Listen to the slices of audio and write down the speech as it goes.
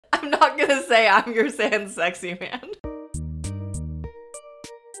I'm not gonna say I'm your sans sexy man.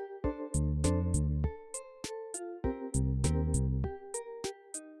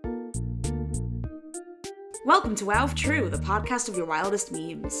 Welcome to Wow If True, the podcast of your wildest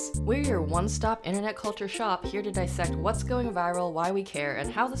memes. We're your one-stop internet culture shop, here to dissect what's going viral, why we care,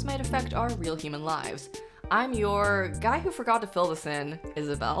 and how this might affect our real human lives. I'm your guy who forgot to fill this in,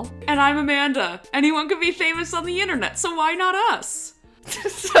 Isabel. And I'm Amanda. Anyone can be famous on the internet, so why not us?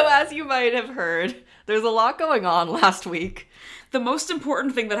 So as you might have heard, there's a lot going on last week. The most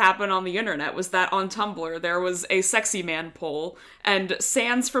important thing that happened on the internet was that on Tumblr there was a sexy man poll, and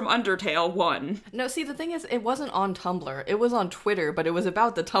Sans from Undertale won. No, see, the thing is, it wasn't on Tumblr. It was on Twitter, but it was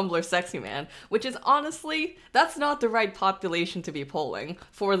about the Tumblr sexy man, which is honestly, that's not the right population to be polling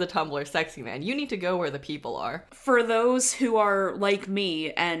for the Tumblr sexy man. You need to go where the people are. For those who are like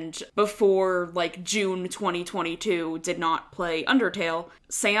me and before, June 2022 did not play Undertale,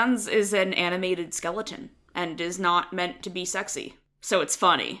 Sans is an animated skeleton and is not meant to be sexy. So it's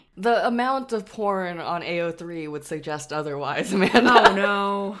funny. The amount of porn on AO3 would suggest otherwise, Amanda. Oh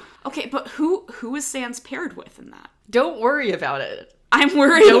no. Okay, but who is Sans paired with in that? Don't worry about it. I'm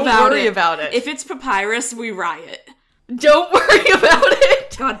worried Don't worry about it. If it's Papyrus, we riot. Don't worry about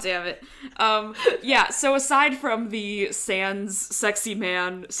it! God damn it. Yeah, so aside from the Sans sexy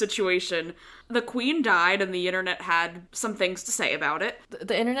man situation, the Queen died and the internet had some things to say about it.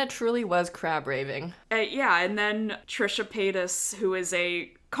 The internet truly was crab raving. Yeah, and then Trisha Paytas, who is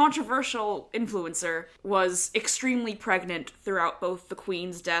a controversial influencer, was extremely pregnant throughout both the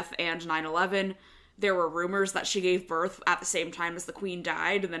Queen's death and 9/11. There were rumors that she gave birth at the same time as the Queen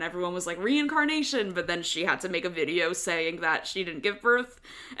died, and then everyone was like, reincarnation, but then she had to make a video saying that she didn't give birth.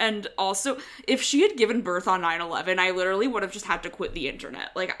 And also, if she had given birth on 9/11, I literally would have just had to quit the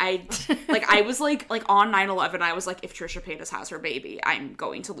internet. I was on 9/11, I was like, if Trisha Paytas has her baby, I'm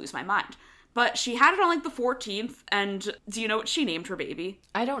going to lose my mind. But she had it on the 14th, and do you know what she named her baby?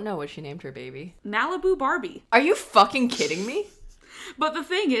 I don't know what she named her baby. Malibu Barbie. Are you fucking kidding me? But the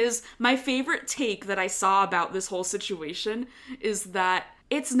thing is, my favorite take that I saw about this whole situation is that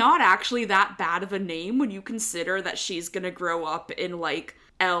it's not actually that bad of a name when you consider that she's gonna grow up in,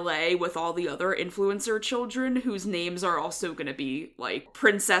 LA with all the other influencer children whose names are also gonna be,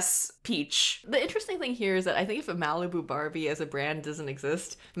 Princess Peach. The interesting thing here is that I think if a Malibu Barbie as a brand doesn't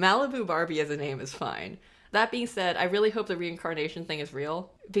exist, Malibu Barbie as a name is fine. That being said, I really hope the reincarnation thing is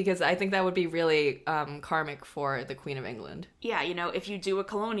real, because I think that would be really karmic for the Queen of England. Yeah, if you do a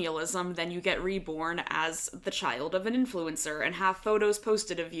colonialism, then you get reborn as the child of an influencer and have photos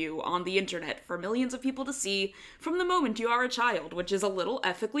posted of you on the internet for millions of people to see from the moment you are a child, which is a little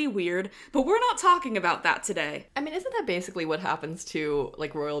ethically weird, but we're not talking about that today. I mean, isn't that basically what happens to,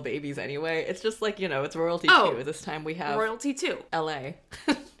 royal babies anyway? It's just it's royalty too. This time we have royalty too. LA.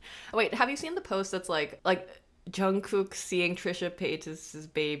 Wait, have you seen the post that's like Jungkook seeing Trisha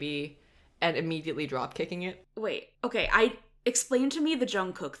Paytas' baby and immediately drop-kicking it? Wait, okay, explain to me the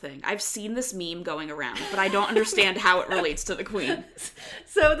Jungkook thing. I've seen this meme going around, but I don't understand how it relates to the Queen.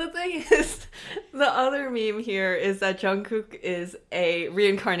 So the thing is, the other meme here is that Jungkook is a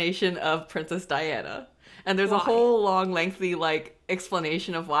reincarnation of Princess Diana. And there's a whole long, lengthy,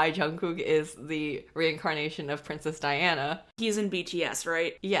 explanation of why Jungkook is the reincarnation of Princess Diana. He's in BTS,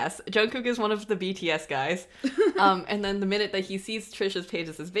 right? Yes, Jungkook is one of the BTS guys. And then the minute that he sees Trisha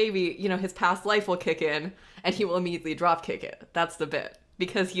Paytas' baby, his past life will kick in, and he will immediately drop kick it. That's the bit.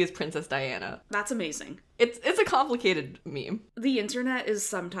 Because he is Princess Diana. That's amazing. It's a complicated meme. The internet is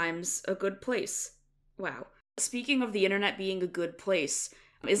sometimes a good place. Wow. Speaking of the internet being a good place,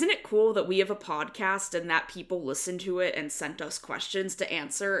 isn't it cool that we have a podcast and that people listen to it and sent us questions to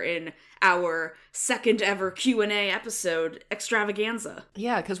answer in our second ever Q&A episode extravaganza?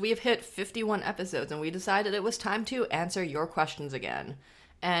 Yeah, because we have hit 51 episodes and we decided it was time to answer your questions again.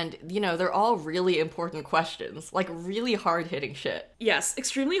 And, they're all really important questions. Really hard-hitting shit. Yes,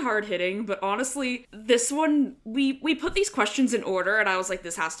 extremely hard-hitting, but honestly, this one, we put these questions in order, and I was like,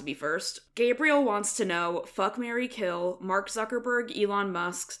 this has to be first. Gabriel wants to know, fuck, marry, kill, Mark Zuckerberg, Elon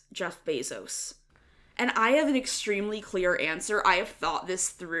Musk, Jeff Bezos. And I have an extremely clear answer. I have thought this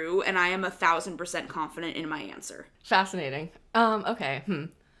through, and I am 1,000% confident in my answer. Fascinating. Okay,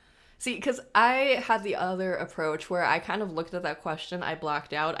 See, because I had the other approach where I kind of looked at that question, I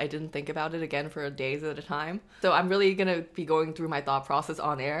blacked out, I didn't think about it again for days at a time. So I'm really gonna be going through my thought process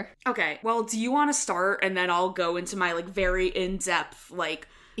on air. Okay, well, do you want to start and then I'll go into my, very in-depth,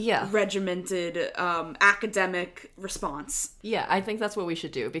 regimented, academic response? Yeah, I think that's what we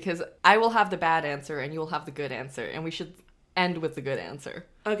should do, because I will have the bad answer and you'll have the good answer, and we should end with the good answer.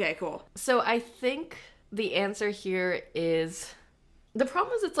 Okay, cool. So I think the answer here is The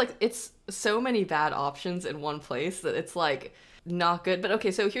problem is it's so many bad options in one place that it's like not good. But okay,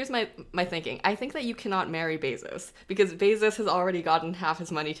 so here's my thinking. I think that you cannot marry Bezos because Bezos has already gotten half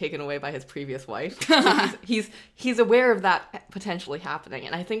his money taken away by his previous wife. So he's aware of that potentially happening,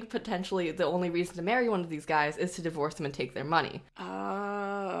 and I think potentially the only reason to marry one of these guys is to divorce them and take their money.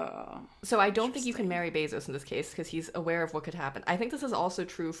 Oh. So I don't think you can marry Bezos in this case because he's aware of what could happen. I think this is also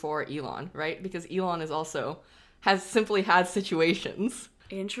true for Elon, right? Because Elon has simply had situations.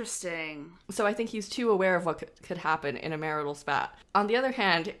 Interesting. So I think he's too aware of what could happen in a marital spat. On the other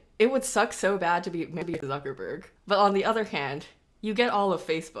hand, it would suck so bad to be maybe Zuckerberg. But on the other hand, you get all of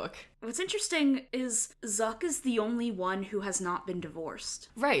Facebook. What's interesting is Zuck is the only one who has not been divorced.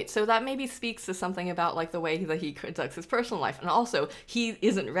 Right, so that maybe speaks to something about like the way that he conducts his personal life. And also, he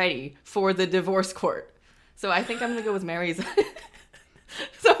isn't ready for the divorce court. So I think I'm gonna go with Mary Zuck.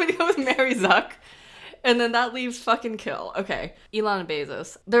 So I'm gonna go with Mary Zuck. And then that leaves fucking kill. Okay, Elon and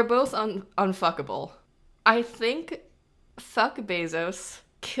Bezos. They're both unfuckable. I think fuck Bezos,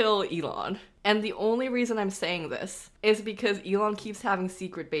 kill Elon. And the only reason I'm saying this is because Elon keeps having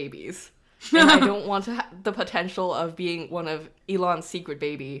secret babies. And I don't want the potential of being one of Elon's secret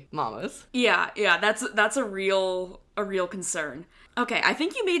baby mamas. Yeah, that's a real concern. Okay, I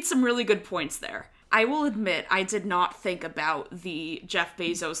think you made some really good points there. I will admit I did not think about the Jeff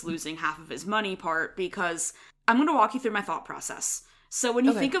Bezos losing half of his money part because I'm going to walk you through my thought process. So when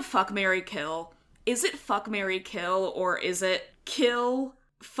you think of fuck, marry, kill, is it fuck, marry, kill, or is it kill,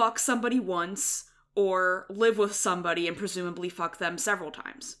 fuck somebody once, or live with somebody and presumably fuck them several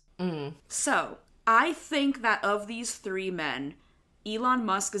times? So I think that of these three men, Elon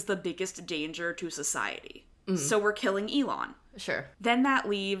Musk is the biggest danger to society. So we're killing Elon. Sure. Then that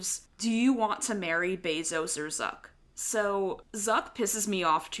leaves, do you want to marry Bezos or Zuck? So Zuck pisses me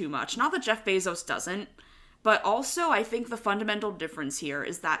off too much. Not that Jeff Bezos doesn't, but also I think the fundamental difference here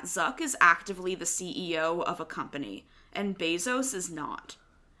is that Zuck is actively the CEO of a company, and Bezos is not.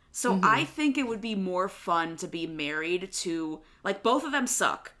 So I think it would be more fun to be married to, like, both of them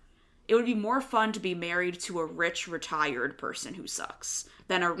suck. It would be more fun to be married to a rich, retired person who sucks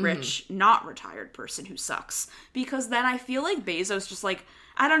than a rich, not retired person who sucks. Because then I feel like Bezos just, like,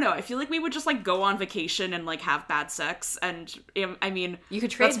 I don't know, I feel like we would just, like, go on vacation and, like, have bad sex. And, I mean, you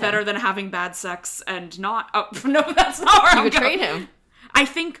could trade that's him. Better than having bad sex and not... Oh, no, that's not where I'm going. You could trade him. I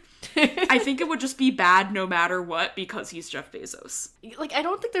think it would just be bad no matter what because he's Jeff Bezos. Like, I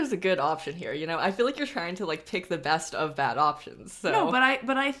don't think there's a good option here, you know? I feel like you're trying to, like, pick the best of bad options, so... No, but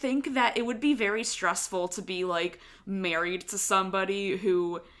I think that it would be very stressful to be, like, married to somebody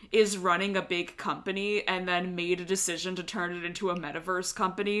who is running a big company and then made a decision to turn it into a metaverse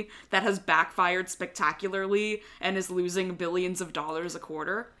company that has backfired spectacularly and is losing billions of dollars a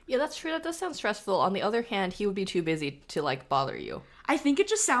quarter. Yeah, that's true. That does sound stressful. On the other hand, he would be too busy to, like, bother you. I think it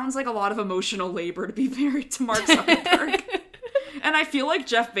just sounds like a lot of emotional labor to be married to Mark Zuckerberg. And I feel like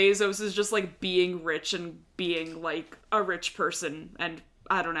Jeff Bezos is just, like, being rich and being, like, a rich person. And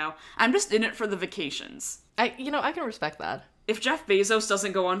I don't know. I'm just in it for the vacations. I can respect that. If Jeff Bezos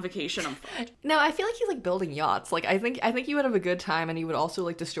doesn't go on vacation, I'm fucked. No, I feel like he's, like, building yachts. Like, I think you would have a good time, and you would also,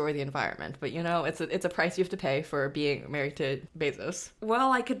 like, destroy the environment. But, you know, it's a price you have to pay for being married to Bezos.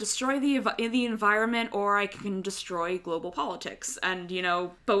 Well, I could destroy the environment, or I can destroy global politics. And, you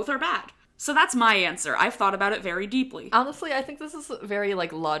know, both are bad. So that's my answer. I've thought about it very deeply. Honestly, I think this is very,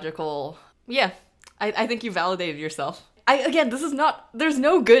 like, logical. Yeah, I think you validated yourself. There's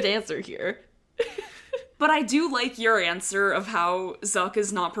no good answer here. But I do like your answer of how Zuck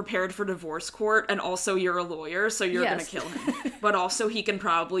is not prepared for divorce court, and also you're a lawyer, so you're gonna kill him. But also he can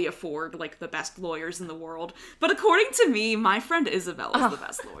probably afford, like, the best lawyers in the world. But according to me, my friend Isabel is the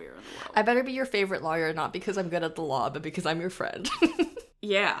best lawyer in the world. I better be your favorite lawyer, not because I'm good at the law, but because I'm your friend.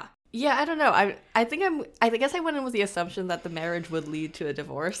 Yeah. Yeah, I don't know. I guess I went in with the assumption that the marriage would lead to a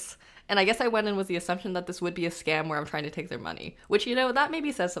divorce. And I guess I went in with the assumption that this would be a scam where I'm trying to take their money. Which, you know, that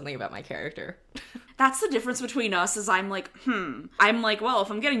maybe says something about my character. That's the difference between us, is I'm like, I'm like, well,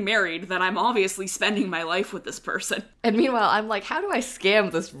 if I'm getting married, then I'm obviously spending my life with this person. And meanwhile, I'm like, how do I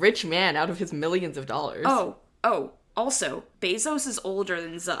scam this rich man out of his millions of dollars? Oh, also, Bezos is older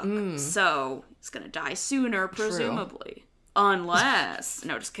than Zuck, so he's gonna die sooner, presumably. True. Unless,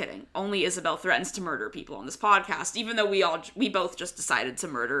 no, just kidding. Only Isabel threatens to murder people on this podcast, even though we both just decided to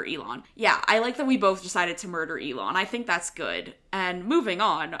murder Elon. Yeah, I like that we both decided to murder Elon. I think that's good. And moving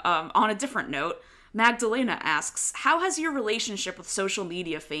on a different note, Magdalena asks, how has your relationship with social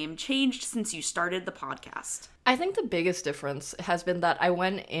media fame changed since you started the podcast? I think the biggest difference has been that I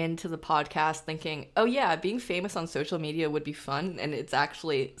went into the podcast thinking, oh yeah, being famous on social media would be fun, and it's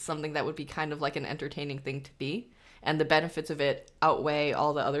actually something that would be kind of like an entertaining thing to be. and the benefits of it outweigh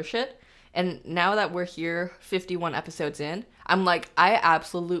all the other shit. And now that we're here 51 episodes in, I'm like, I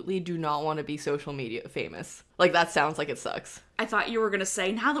absolutely do not want to be social media famous. Like, that sounds like it sucks. I thought you were going to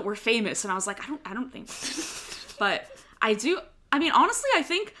say, now that we're famous, and I was like, I don't think so. But I do, I mean, honestly, I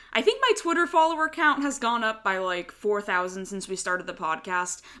think my Twitter follower count has gone up by like 4,000 since we started the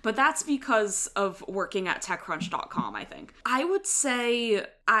podcast, but that's because of working at TechCrunch.com, I think. I would say,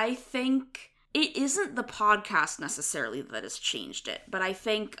 I think it isn't the podcast necessarily that has changed it, but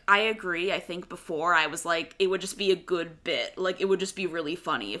I agree. I think before I was like, it would just be a good bit. Like, it would just be really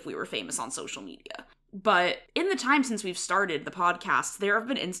funny if we were famous on social media. But in the time since we've started the podcast, there have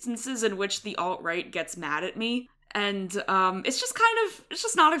been instances in which the alt-right gets mad at me. And it's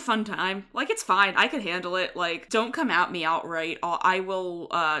just not a fun time. Like, it's fine. I can handle it. Like, don't come at me outright. I will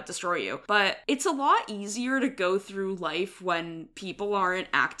destroy you. But it's a lot easier to go through life when people aren't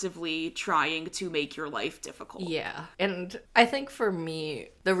actively trying to make your life difficult. Yeah. And I think for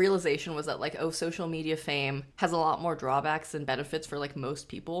me, the realization was that, like, social media fame has a lot more drawbacks than benefits for, like, most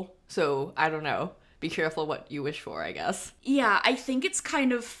people. So, I don't know. Be careful what you wish for, I guess. Yeah, I think it's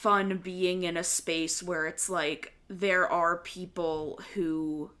kind of fun being in a space where it's like, there are people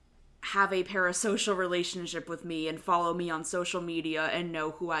who have a parasocial relationship with me and follow me on social media and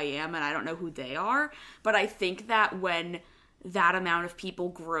know who I am, and I don't know who they are. But I think that when that amount of people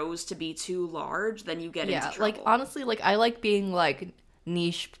grows to be too large, then you get into trouble. Like, honestly, like, I like being, like,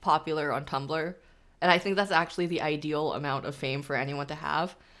 niche popular on Tumblr, and I think that's actually the ideal amount of fame for anyone to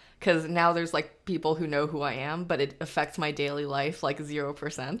have. Because now there's, like, people who know who I am, but it affects my daily life, like,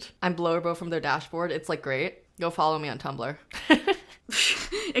 0%. I'm Blowerbo from their dashboard. It's, like, great. Go follow me on Tumblr.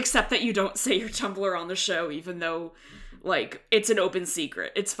 Except that you don't say your Tumblr on the show, even though, like, it's an open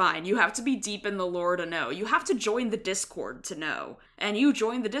secret. It's fine. You have to be deep in the lore to know. You have to join the Discord to know. And you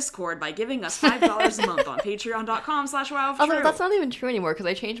join the Discord by giving us $5 a month on patreon.com/wowoftrue. Although that's not even true anymore, because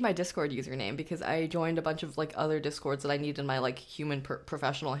I changed my Discord username because I joined a bunch of, like, other Discords that I needed my, like, human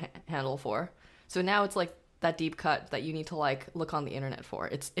professional handle for. So now it's, like, that deep cut that you need to, like, look on the internet for.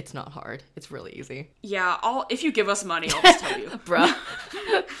 It's not hard. It's really easy. Yeah, if you give us money, I'll just tell you. Bruh.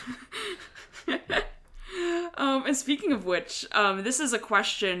 And speaking of which, this is a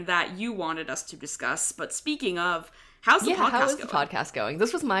question that you wanted us to discuss, but speaking of, how's the podcast going? How is the podcast going?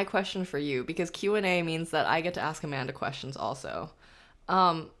 This was my question for you, because Q&A means that I get to ask Amanda questions also.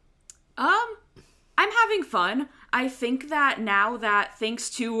 I'm having fun. I think that now that, thanks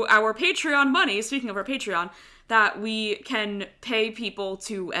to our Patreon money, speaking of our Patreon, that we can pay people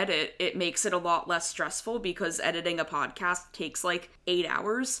to edit, it makes it a lot less stressful, because editing a podcast takes like 8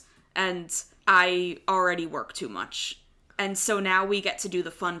 hours, and I already work too much. And so now we get to do the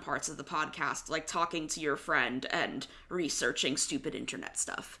fun parts of the podcast, like talking to your friend and researching stupid internet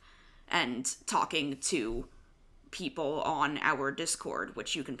stuff, and talking to people on our Discord,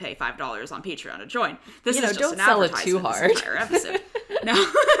 which you can pay $5 on Patreon to join. This is just don't an sell it advertisement too hard. this entire episode.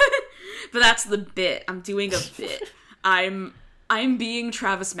 No. But that's the bit. I'm doing a bit. I'm being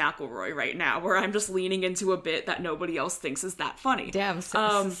Travis McElroy right now, where I'm just leaning into a bit that nobody else thinks is that funny. Damn,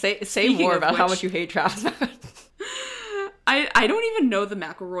 say more about how much you hate Travis McElroy. I don't even know the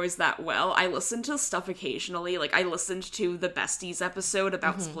McElroys that well. I listen to stuff occasionally. Like, I listened to the Besties episode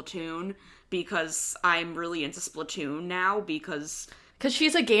about Splatoon, because I'm really into Splatoon now, because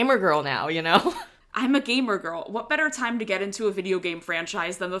she's a gamer girl now, you know? I'm a gamer girl. What better time to get into a video game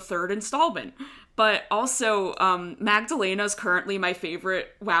franchise than the third installment? But also, Magdalena's currently my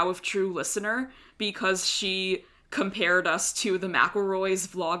favorite Wow of True listener, because she compared us to the McElroys,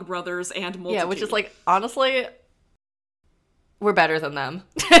 Vlogbrothers, and Multitude. Yeah, which is, like, honestly, we're better than them.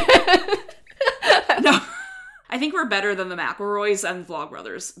 No. I think we're better than the McElroys and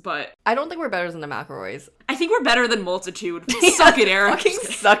Vlogbrothers, but I don't think we're better than the McElroys. I think we're better than Multitude. Suck it, Eric. Fucking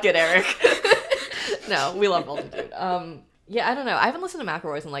suck it, Eric. No, we love Multitude. Yeah, I don't know. I haven't listened to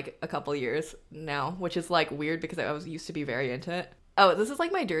McElroys in, like, a couple years now, which is, like, weird because I used to be very into it. Oh, this is,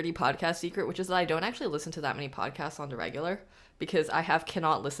 like, my dirty podcast secret, which is that I don't actually listen to that many podcasts on the regular, because I have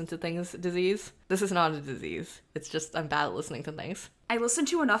cannot listen to things disease. This is not a disease. It's just I'm bad at listening to things. I listen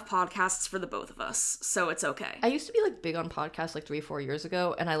to enough podcasts for the both of us, so it's okay. I used to be, like, big on podcasts, like, 3-4 years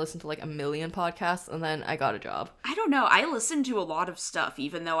ago, and I listened to, like, 1 million podcasts, and then I got a job. I don't know. I listen to a lot of stuff,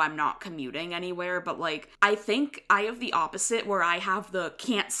 even though I'm not commuting anywhere, but, like, I think I have the opposite, where I have the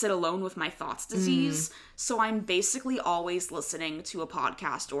can't sit alone with my thoughts disease, so I'm basically always listening to a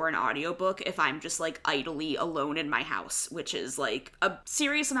podcast or an audiobook if I'm just, like, idly alone in my house, which is, like, a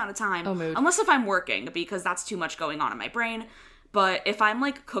serious amount of time. Oh, mood. Unless if I'm working, because that's too much going on in my brain. But if I'm,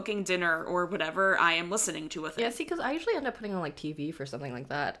 like, cooking dinner or whatever, I am listening to a thing. Yeah, see, because I usually end up putting on, like, TV for something like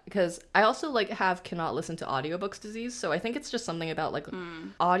that. Because I also, like, have cannot listen to audiobooks disease, so I think it's just something about, like,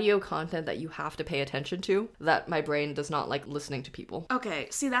 audio content that you have to pay attention to that my brain does not like listening to people. Okay,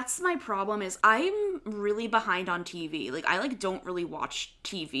 see, that's my problem is I'm really behind on TV. Like, I, like, don't really watch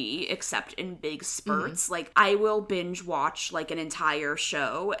TV except in big spurts. Like, I will binge watch, like, an entire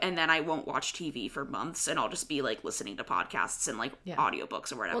show, and then I won't watch TV for months, and I'll just be, like, listening to podcasts and, like,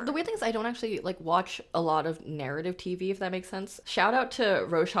 audiobooks or whatever. Well, the weird thing is I don't actually, like, watch a lot of narrative TV, if that makes sense. Shout out to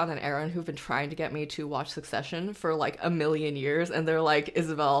Roshan and Aaron, who've been trying to get me to watch Succession for, like, a million years, and they're like,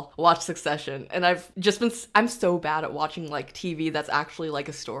 Isabel, watch Succession. And I'm so bad at watching, like, TV that's actually, like,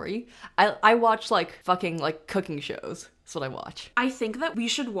 a story. I watch, like, fucking, like, cooking shows. That's what I watch. I think that we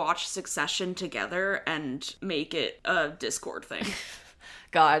should watch Succession together and make it a Discord thing.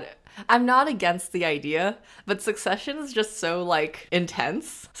 God, I'm not against the idea, but Succession is just so, like,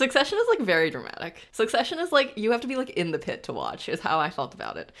 intense. Succession is, like, very dramatic. Succession is, like, you have to be, like, in the pit to watch, is how I felt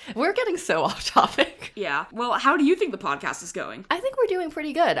about it. We're getting so off topic. Yeah. Well, how do you think the podcast is going? I think we're doing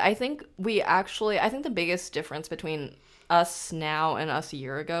pretty good. I think the biggest difference between us now and us a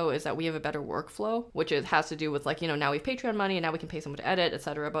year ago is that we have a better workflow, which has to do with, like, you know, now we have Patreon money and now we can pay someone to edit,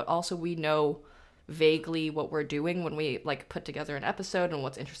 etc. But also we know vaguely what we're doing when we, like, put together an episode and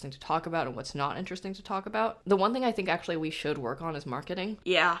what's interesting to talk about and what's not interesting to talk about. The one thing I think actually we should work on is marketing.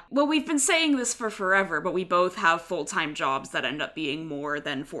 Yeah. Well, we've been saying this for forever, but we both have full-time jobs that end up being more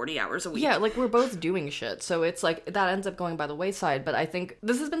than 40 hours a week. Yeah, like, we're both doing shit, so it's like that ends up going by the wayside. But I think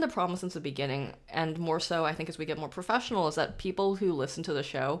this has been the problem since the beginning, and more so I think as we get more professional, is that people who listen to the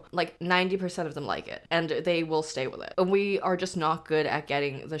show, like, 90% of them like it and they will stay with it. And we are just not good at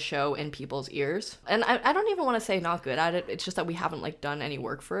getting the show in people's ears. And I don't even want to say not good at it. It's just that we haven't, like, done any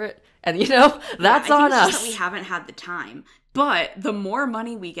work for it. And, you know, that's on us. It's just that we haven't had the time. But the more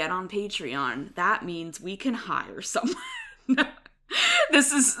money we get on Patreon, that means we can hire someone.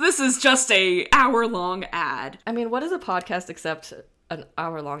 This is just a hour-long ad. I mean, what is a podcast except an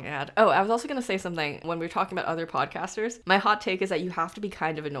hour-long ad? Oh, I was also going to say something when we were talking about other podcasters. My hot take is that you have to be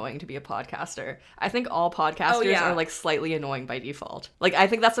kind of annoying to be a podcaster. I think all podcasters are, like, slightly annoying by default. Like, I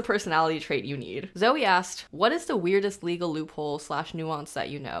think that's a personality trait you need. Zoe asked, what is the weirdest legal loophole/nuance that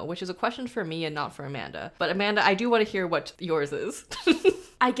you know? Which is a question for me and not for Amanda. But Amanda, I do want to hear what yours is.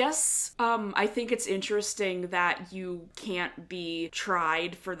 I guess, I think it's interesting that you can't be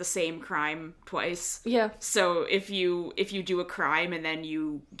tried for the same crime twice. Yeah. So if you do a crime and then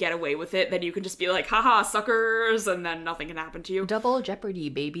you get away with it, then you can just be like, haha, suckers, and then nothing can happen to you. Double jeopardy,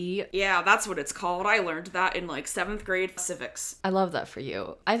 baby. Yeah, that's what it's called. I learned that in, like, 7th grade civics. I love that for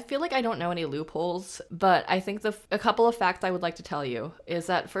you. I feel like I don't know any loopholes, but I think a couple of facts I would like to tell you is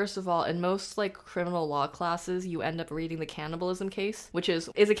that, first of all, in most, like, criminal law classes, you end up reading the cannibalism case, which is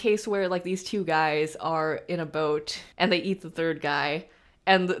a case where, like, these two guys are in a boat and they eat the third guy.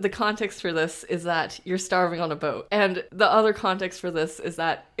 And the context for this is that you're starving on a boat. And the other context for this is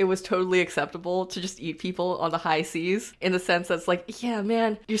that it was totally acceptable to just eat people on the high seas, in the sense that's like, yeah,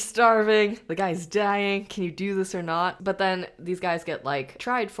 man, you're starving, the guy's dying, can you do this or not? But then these guys get, like,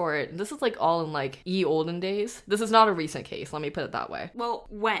 tried for it. And this is, like, all in, like, ye olden days. This is not a recent case, let me put it that way. Well,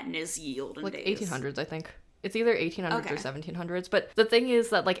 when is ye olden days? Like 1800s, I think. It's either 1800s or 1700s, but the thing is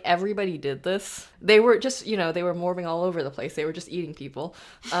that, like, everybody did this. They were just, you know, they were morbing all over the place. They were just eating people.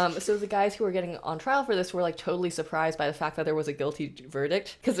 So the guys who were getting on trial for this were, like, totally surprised by the fact that there was a guilty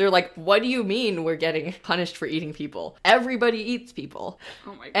verdict, because they're like, what do you mean we're getting punished for eating people? Everybody eats people.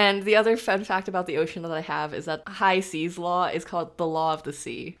 Oh my God. And the other fun fact about the ocean that I have is that high seas law is called the law of the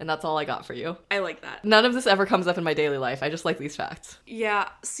sea, and that's all I got for you. I like that. None of this ever comes up in my daily life. I just like these facts. Yeah,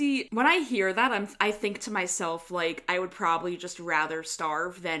 see, when I hear that, I think to myself, like, I would probably just rather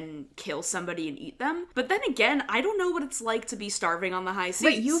starve than kill somebody and eat them. But then again, I don't know what it's like to be starving on the high seas.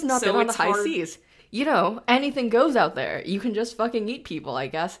 Wait, you've not been on the high seas. You know, anything goes out there. You can just fucking eat people, I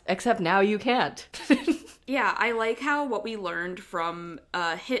guess. Except now you can't. Yeah, I like how what we learned from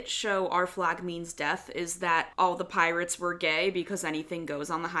a hit show Our Flag Means Death is that all the pirates were gay because anything goes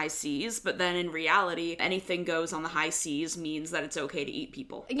on the high seas, but then in reality, anything goes on the high seas means that it's okay to eat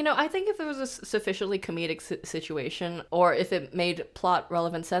people. You know, I think if it was a sufficiently comedic situation, or if it made plot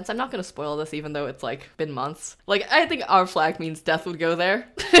relevant sense, I'm not going to spoil this even though it's, like, been months. Like, I think Our Flag Means Death would go there.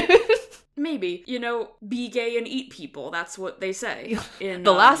 Maybe. You know, be gay and eat people. That's what they say. In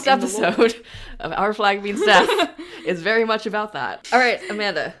the last episode of Our Flag Means Death is very much about that. All right,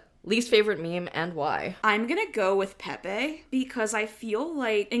 Amanda, Least favorite meme and why? I'm gonna go with Pepe because I feel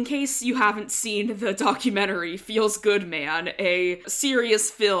like, in case you haven't seen the documentary Feels Good Man, a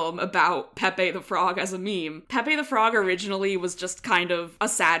serious film about Pepe the Frog as a meme. Pepe the Frog originally was just kind of a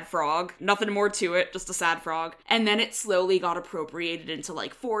sad frog. Nothing more to it, just a sad frog. And then it slowly got appropriated into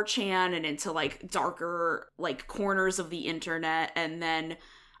like 4chan and into like darker like corners of the internet, and then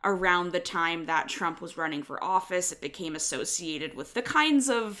around the time that Trump was running for office, it became associated with the kinds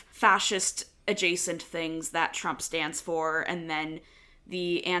of fascist adjacent things that Trump stands for, and then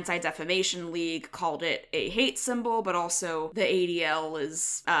the Anti-Defamation League called it a hate symbol, but also the ADL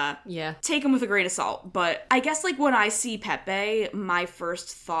is, taken with a grain of salt. But I guess, like, when I see Pepe, my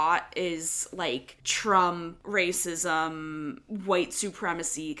first thought is, like, Trump, racism, white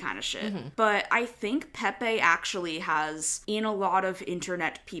supremacy kind of shit. Mm-hmm. But I think Pepe actually has, in a lot of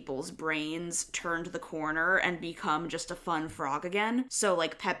internet people's brains, turned the corner and become just a fun frog again. So,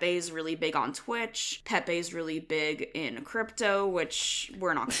 like, Pepe's really big on Twitch. Pepe's really big in crypto, which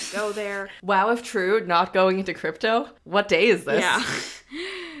we're not gonna go there. Wow, if true, not going into crypto? What day is this? Yeah.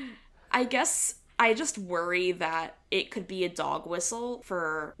 I guess I just worry that it could be a dog whistle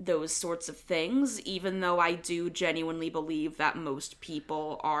for those sorts of things, even though I do genuinely believe that most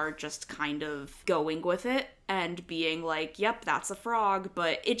people are just kind of going with it and being like, yep, that's a frog,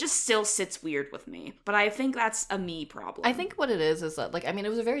 but it just still sits weird with me. But I think that's a me problem. I think what it is that, like, I mean, it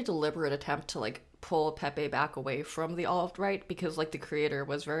was a very deliberate attempt to, like, pull Pepe back away from the alt-right, because, like, the creator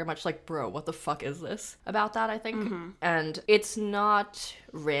was very much like, bro, what the fuck is this about that, I think. Mm-hmm. And it's not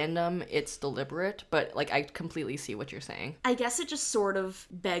random, it's deliberate, but, like, I completely see what you're saying. I guess it just sort of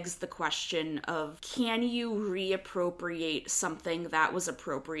begs the question of, can you reappropriate something that was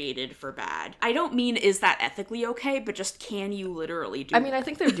appropriated for bad? I don't mean is that ethically okay, but just can you literally do I mean, I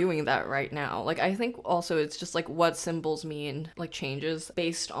think they're doing that right now. Like, I think also it's just, like, what symbols mean, like, changes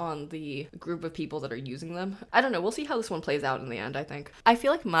based on the group of people that are using them. I don't know, we'll see how this one plays out in the end, I think. I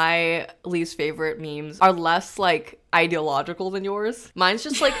feel like my least favorite memes are less, like, ideological than yours. Mine's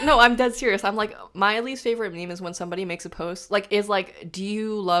just like, no, I'm dead serious. I'm like, my least favorite meme is when somebody makes a post, like, is like, do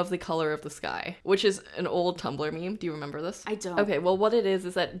you love the color of the sky? Which is an old Tumblr meme. Do you remember this? I don't. Okay, well, what it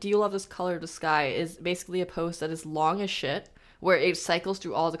is that do you love this color of the sky is basically a post that is long as shit, where it cycles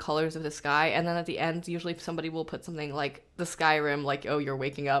through all the colors of the sky, and then at the end, usually somebody will put something like the Skyrim, like, oh, you're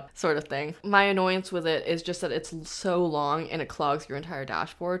waking up, sort of thing. My annoyance with it is just that it's so long and it clogs your entire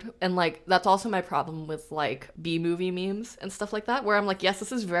dashboard. And, like, that's also my problem with, like, B-movie memes and stuff like that, where I'm like, yes,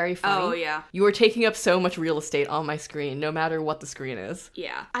 this is very funny. Oh, yeah. You are taking up so much real estate on my screen, no matter what the screen is.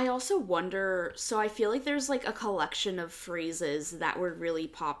 Yeah. I also wonder, so I feel like there's, like, a collection of phrases that were really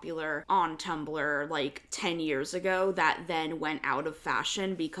popular on Tumblr, like, 10 years ago that then went out of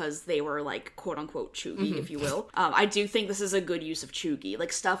fashion because they were, like, quote-unquote chuggy, if you will. I do think this is a good use of chuggy.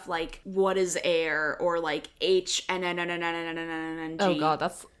 Like, stuff like, what is air? Or, like, H and N. Oh god,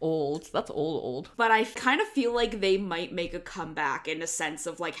 that's old. That's old. But I kind of feel like they might make a comeback in a sense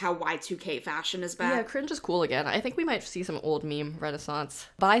of, like, how Y2K fashion is back. Yeah, cringe is cool again. I think we might see some old meme renaissance.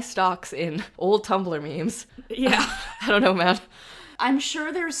 Buy stocks in old Tumblr memes. Yeah. I don't know, man. I'm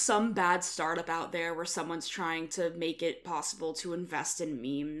sure there's some bad startup out there where someone's trying to make it possible to invest in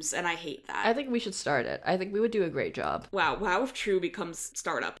memes, and I hate that. I think we should start it. I think we would do a great job. Wow, if True becomes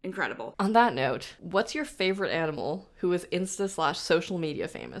startup. Incredible. On that note, what's your favorite animal who is Insta/social media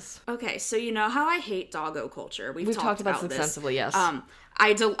famous? Okay, so you know how I hate doggo culture. We've talked about this this extensively, yes.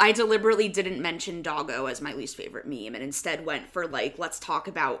 I deliberately didn't mention doggo as my least favorite meme and instead went for, like, let's talk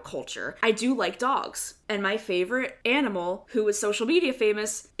about culture. I do like dogs. And my favorite animal who is social media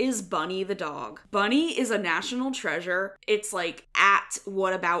famous is Bunny the dog. Bunny is a national treasure. It's like at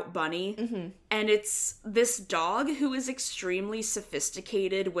What About Bunny. Mm-hmm. And it's this dog who is extremely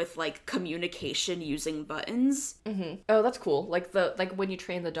sophisticated with, like, communication using buttons. Mm-hmm. Oh, that's cool. Like when you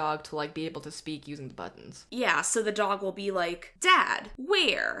train the dog to, like, be able to speak using the buttons. Yeah, so the dog will be like, Dad,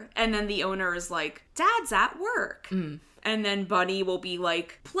 where? And then the owner is like, Dad's at work. Mm. And then Bunny will be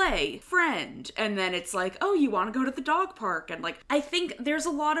like, play, friend. And then it's like, oh, you want to go to the dog park? And, like, I think there's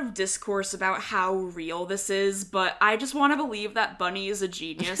a lot of discourse about how real this is, but I just want to believe that Bunny is a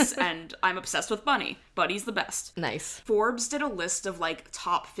genius and I'm obsessed with Bunny. Bunny's the best. Nice. Forbes did a list of, like,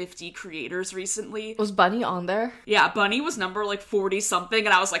 top 50 creators recently. Was Bunny on there? Yeah, Bunny was number, like, 40-something,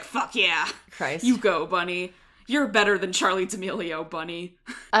 and I was like, fuck yeah. Christ. You go, Bunny. You're better than Charlie D'Amelio, Bunny.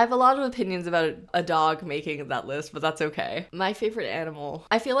 I have a lot of opinions about a dog making that list, but that's okay. My favorite animal.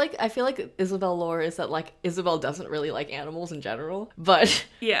 I feel like Isabel lore is that, like, Isabel doesn't really like animals in general, but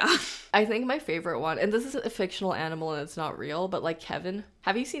yeah. I think my favorite one, and this is a fictional animal and it's not real, but, like, Kevin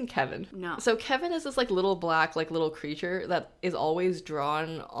Have you seen Kevin? No. So Kevin is this like little black like little creature that is always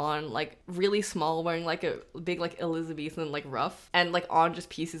drawn on like really small, wearing like a big like Elizabethan like ruff, and like on just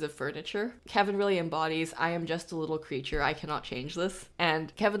pieces of furniture. Kevin really embodies, I am just a little creature, I cannot change this.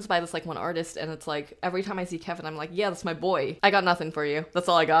 And Kevin's by this like one artist, and it's like every time I see Kevin I'm like, yeah, that's my boy. I got nothing for you. That's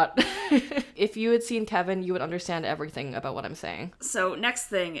all I got. If you had seen Kevin, you would understand everything about what I'm saying. So next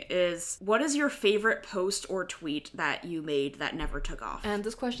thing is, what is your favorite post or tweet that you made that never took off? And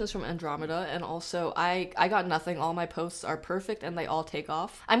this question is from Andromeda, and also I got nothing. All my posts are perfect and they all take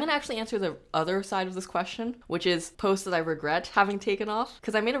off. I'm gonna actually answer the other side of this question, which is posts that I regret having taken off,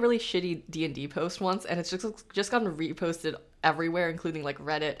 because I made a really shitty D&D post once and it's just gotten reposted everywhere, including like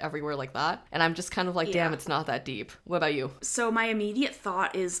Reddit, everywhere like that. And I'm just kind of like, damn, it's not that deep. What about you? So my immediate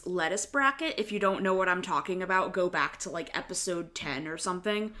thought is lettuce bracket. If you don't know what I'm talking about, go back to like episode 10 or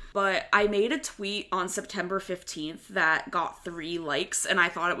something. But I made a tweet on September 15th that got 3 likes, and I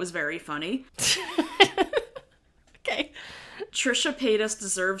thought it was very funny. Okay. Trisha Paytas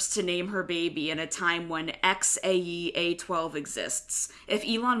deserves to name her baby in a time when XAE-A12 exists. If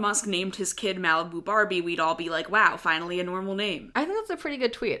Elon Musk named his kid Malibu Barbie, we'd all be like, wow, finally a normal name. I think that's a pretty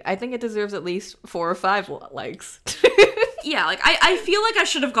good tweet. I think it deserves at least 4 or 5 likes. Yeah, like, I feel like I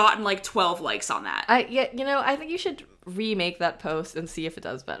should have gotten like 12 likes on that. I think you should remake that post and see if it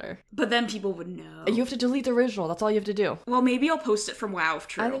does better. But then people would know. You have to delete the original. That's all you have to do. Well, maybe I'll post it from WoW if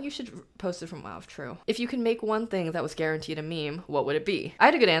true. I think you should post it from WoW if true. If you can make one thing that was guaranteed a meme, what would it be? I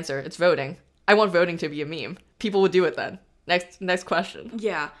had a good answer. It's voting. I want voting to be a meme. People would do it then. Next question.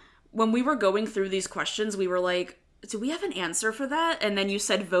 Yeah. When we were going through these questions, we were like, do we have an answer for that? And then you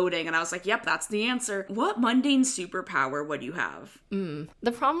said voting, and I was like, yep, that's the answer. What mundane superpower would you have?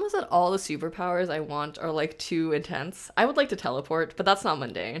 The problem is that all the superpowers I want are like too intense. I would like to teleport, but that's not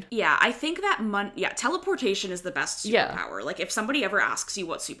mundane. Yeah, I think that teleportation is the best superpower. Yeah. Like, if somebody ever asks you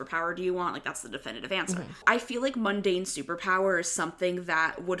what superpower do you want, like, that's the definitive answer. I feel like mundane superpower is something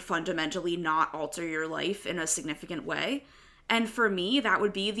that would fundamentally not alter your life in a significant way. And for me, that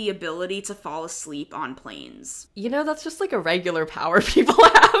would be the ability to fall asleep on planes. You know, that's just like a regular power people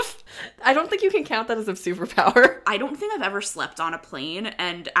have. I don't think you can count that as a superpower. I don't think I've ever slept on a plane.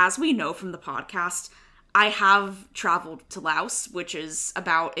 And as we know from the podcast, I have traveled to Laos, which is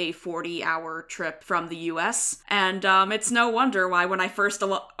about a 40-hour trip from the US, and it's no wonder why when I first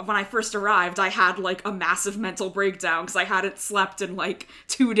arrived, I had like a massive mental breakdown because I hadn't slept in like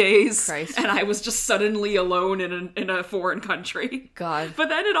 2 days, Christ. And I was just suddenly alone in a foreign country. God. But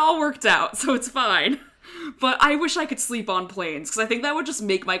then it all worked out, so it's fine. But I wish I could sleep on planes, because I think that would just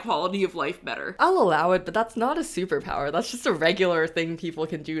make my quality of life better. I'll allow it, but that's not a superpower. That's just a regular thing people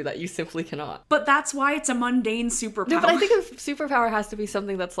can do that you simply cannot. But that's why it's a mundane superpower. No, but I think a superpower has to be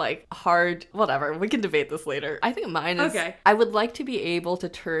something that's like hard. Whatever, we can debate this later. I think mine is, okay. I would like to be able to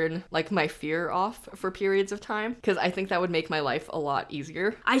turn like my fear off for periods of time, because I think that would make my life a lot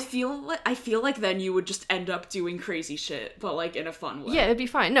easier. I feel like then you would just end up doing crazy shit, but like in a fun way. Yeah, it'd be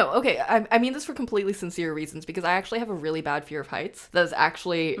fine. No, okay, I mean this for completely sincere reasons, because I actually have a really bad fear of heights that is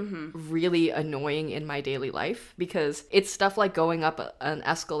actually really annoying in my daily life, because it's stuff like going up an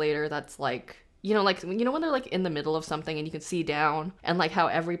escalator that's like, you know when they're like in the middle of something and you can see down, and like how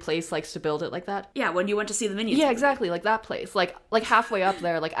every place likes to build it like that. Yeah, when you went to see the Minions. Yeah, exactly, like that place. Like halfway up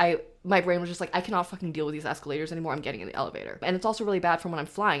there, like my brain was just like, I cannot fucking deal with these escalators anymore. I'm getting in the elevator. And it's also really bad from when I'm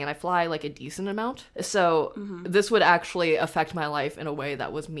flying, and I fly like a decent amount. So this would actually affect my life in a way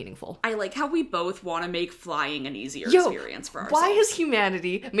that was meaningful. I like how we both want to make flying an easier experience for ourselves. Why has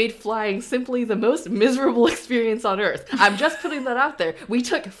humanity made flying simply the most miserable experience on Earth? I'm just putting that out there. We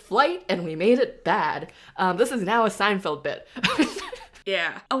took flight and we made it bad. This is now a Seinfeld bit.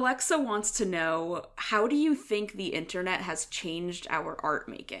 Yeah. Alexa wants to know, how do you think the internet has changed our art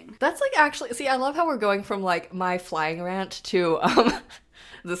making? That's like actually, see, I love how we're going from like my flying rant to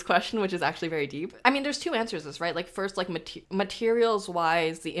this question, which is actually very deep. I mean, there's two answers to this, right? Like first, like materials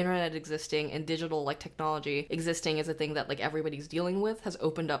wise, the internet existing and digital like technology existing is a thing that like everybody's dealing with, has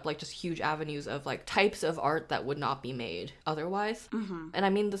opened up like just huge avenues of like types of art that would not be made otherwise. And I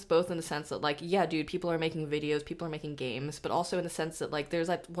mean this both in the sense that like, yeah, dude, people are making videos, people are making games, but also in the sense that like there's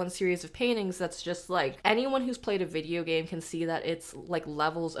like one series of paintings that's just like, anyone who's played a video game can see that it's like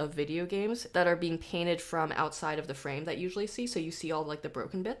levels of video games that are being painted from outside of the frame that you usually see, so you see all like the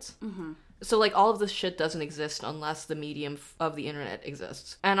broken bits. So, like, all of this shit doesn't exist unless the medium of the internet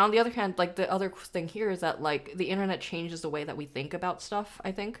exists. And on the other hand, like, the other thing here is that, like, the internet changes the way that we think about stuff,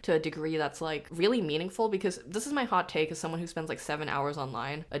 I think, to a degree that's, like, really meaningful, because this is my hot take as someone who spends, like, 7 hours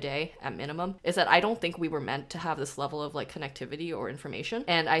online a day at minimum, is that I don't think we were meant to have this level of, like, connectivity or information.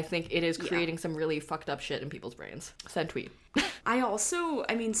 And I think it is creating some really fucked up shit in people's brains. Send tweet.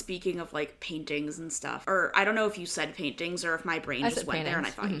 I mean, speaking of, like, paintings and stuff, or I don't know if you said paintings or if my brain just went there and I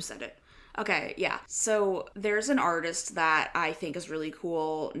thought you said it. Okay, yeah. So there's an artist that I think is really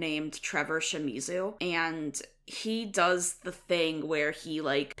cool named Trevor Shimizu, and he does the thing where he,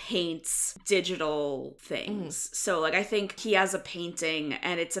 like, paints digital things. So, like, I think he has a painting,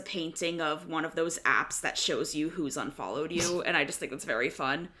 and it's a painting of one of those apps that shows you who's unfollowed you, and I just think that's very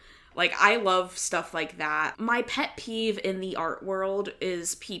fun. Like, I love stuff like that. My pet peeve in the art world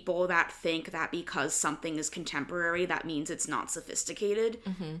is people that think that because something is contemporary, that means it's not sophisticated.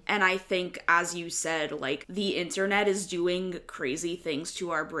 And I think, as you said, like, the internet is doing crazy things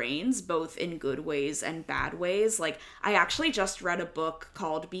to our brains, both in good ways and bad ways. Like, I actually just read a book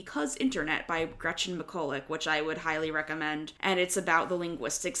called Because Internet by Gretchen McCulloch, which I would highly recommend. And it's about the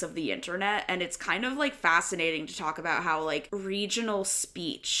linguistics of the internet. And it's kind of, like, fascinating to talk about how, like, regional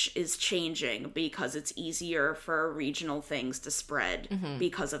speech is changing because it's easier for regional things to spread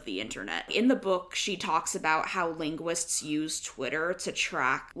because of the internet. In the book, she talks about how linguists use Twitter to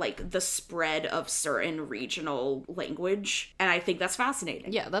track, like, the spread of certain regional language, and I think that's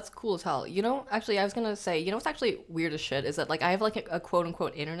fascinating. Yeah, that's cool as hell. You know, actually, I was gonna say, you know what's actually weird as shit is that, like, I have, like, a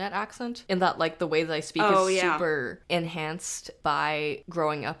quote-unquote internet accent, in that, like, the way that I speak is super enhanced by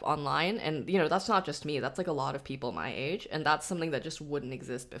growing up online, and, you know, that's not just me, that's, like, a lot of people my age, and that's something that just wouldn't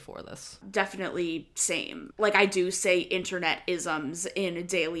exist before this. Definitely same. Like, I do say internet isms in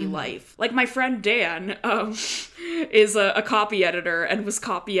daily life. Like, my friend Dan is a copy editor and was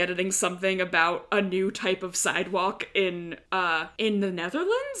copy editing something about a new type of sidewalk in the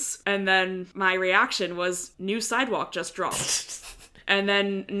Netherlands, and then my reaction was, new sidewalk just dropped. And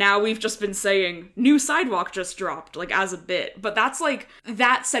then now we've just been saying, new sidewalk just dropped, like, as a bit. But that's, like,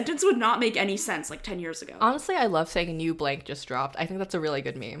 that sentence would not make any sense, like, 10 years ago. Honestly, I love saying new blank just dropped. I think that's a really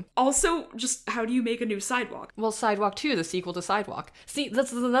good meme. Also, just, how do you make a new sidewalk? Well, Sidewalk 2, the sequel to Sidewalk. See,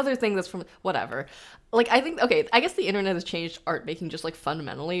 that's another thing that's from, whatever. Like, I think, okay, I guess the internet has changed art making just, like,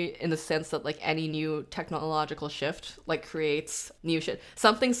 fundamentally, in the sense that, like, any new technological shift, like, creates new shit.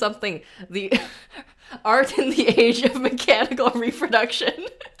 Something, the art in the age of mechanical reproduction.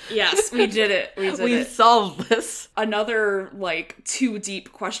 Yes, we did it. We solved this. Another, like, too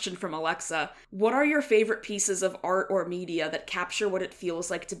deep question from Alexa. What are your favorite pieces of art or media that capture what it feels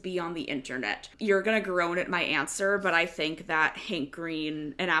like to be on the internet? You're gonna groan at my answer, but I think that Hank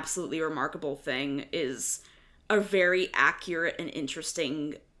Green, An Absolutely Remarkable Thing, is a very accurate and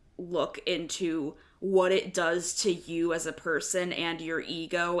interesting look into what it does to you as a person and your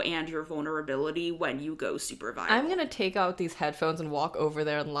ego and your vulnerability when you go super viral. I'm gonna take out these headphones and walk over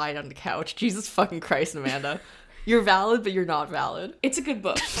there and lie on the couch. Jesus fucking Christ, Amanda. You're valid, but you're not valid. It's a good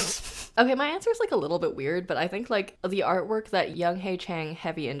book. Okay, my answer is, like, a little bit weird, but I think, like, the artwork that Young Hae Chang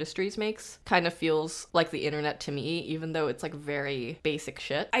Heavy Industries makes kind of feels like the internet to me, even though it's, like, very basic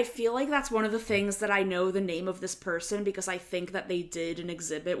shit. I feel like that's one of the things that I know the name of this person because I think that they did an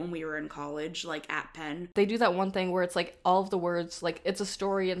exhibit when we were in college, like, at Penn. They do that one thing where it's, like, all of the words, like, it's a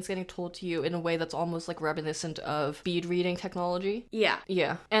story and it's getting told to you in a way that's almost, like, reminiscent of speed reading technology. Yeah.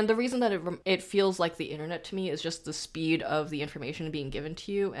 Yeah. And the reason that it feels like the internet to me is just the speed of the information being given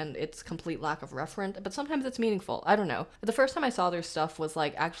to you, and it's complete lack of reference, but sometimes it's meaningful. I don't know. The first time I saw their stuff was,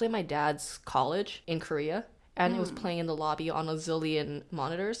 like, actually my dad's college in Korea, and it was playing in the lobby on a zillion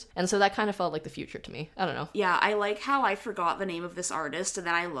monitors, and so that kind of felt like the future to me. I don't know. Yeah, I like how I forgot the name of this artist, and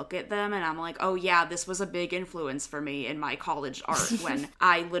then I look at them and I'm like, oh yeah, this was a big influence for me in my college art when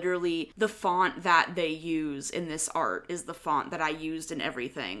I literally, the font that they use in this art is the font that I used in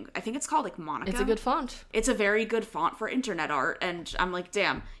everything. I think it's called, like, Monica. It's a good font. It's a very good font for internet art, and I'm like,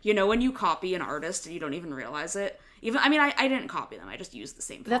 damn, you know when you copy an artist and you don't even realize it? I didn't copy them, I just used the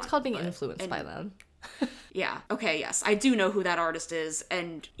same font. That's called being influenced by them. Yeah, okay, yes. I do know who that artist is,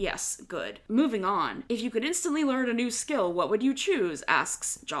 and yes, good. Moving on. If you could instantly learn a new skill, what would you choose?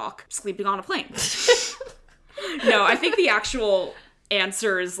 Asks Jock, sleeping on a plane. No, I think the actual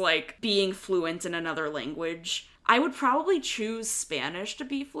answer is, like, being fluent in another language. I would probably choose Spanish to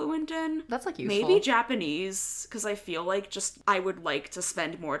be fluent in. That's, like, useful. Maybe Japanese, because I feel like just I would like to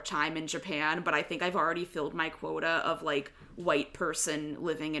spend more time in Japan, but I think I've already filled my quota of, like, white person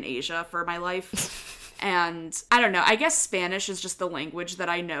living in Asia for my life. And I don't know, I guess Spanish is just the language that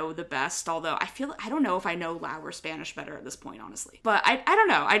I know the best, although I don't know if I know Lao or Spanish better at this point, honestly. But I don't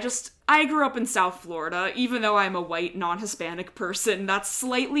know, I grew up in South Florida. Even though I'm a white, non-Hispanic person, that's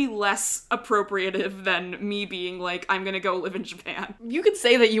slightly less appropriative than me being like, I'm gonna go live in Japan. You could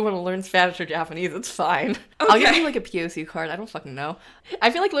say that you want to learn Spanish or Japanese, it's fine. Okay. I'll give you like a POC card, I don't fucking know. I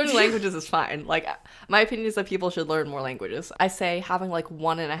feel like learning languages is fine. Like, my opinion is that people should learn more languages. I say having like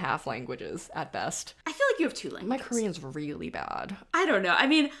 1.5 languages at best. I feel like you have 2 languages. My Korean's really bad. I don't know. I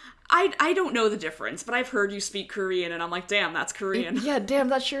mean, I don't know the difference, but I've heard you speak Korean, and I'm like, damn, that's Korean. Yeah, damn,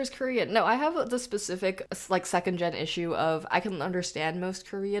 that sure is Korean. No, I have the specific, like, second-gen issue of I can understand most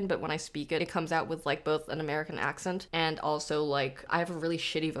Korean, but when I speak it, it comes out with, like, both an American accent and also, like, I have a really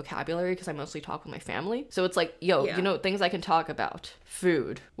shitty vocabulary because I mostly talk with my family. So it's like, yo, you know, things I can talk about.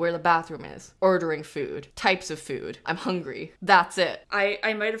 Food, where the bathroom is, ordering food, types of food, I'm hungry. That's it.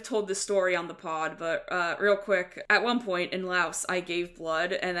 I might have told this story on the pod, but real quick, at one point in Laos, I gave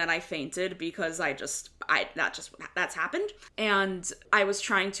blood, and then I fainted because that's happened. And I was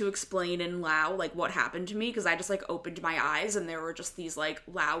trying to explain in Lao, like, what happened to me, because I just, like, opened my eyes, and there were just these, like,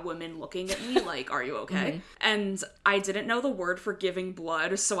 Lao women looking at me, like, are you okay? And I didn't know the word for giving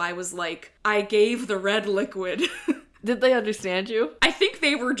blood, so I was like, I gave the red liquid. Did they understand you? I think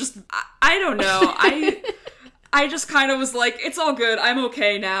they were just, I don't know, I just kind of was like, it's all good, I'm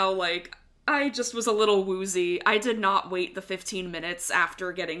okay now, like, I just was a little woozy. I did not wait the 15 minutes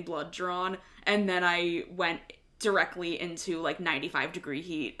after getting blood drawn, and then I went directly into, like, 95-degree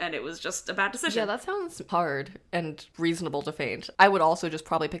heat, and it was just a bad decision. Yeah, that sounds hard and reasonable to faint. I would also just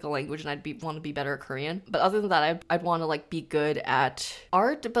probably pick a language, and I'd want to be better at Korean. But other than that, I'd want to, like, be good at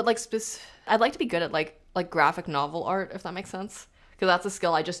art, but, like, I'd like to be good at, like graphic novel art, if that makes sense. Because that's a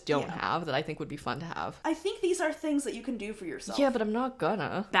skill I just don't have that I think would be fun to have. I think these are things that you can do for yourself. Yeah, but I'm not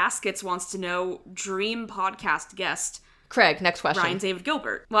gonna. Baskets wants to know, dream podcast guest. Craig, next question. Brian David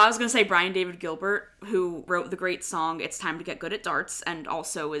Gilbert. Well, I was going to say Brian David Gilbert, who wrote the great song It's Time to Get Good at Darts, and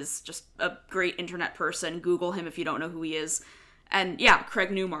also is just a great internet person. Google him if you don't know who he is. And yeah,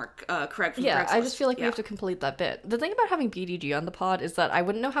 Craig Newmark, Craig from Craigslist. I just feel like we have to complete that bit. The thing about having BDG on the pod is that I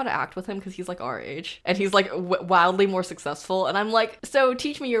wouldn't know how to act with him because he's like our age. And he's like wildly more successful. And I'm like, so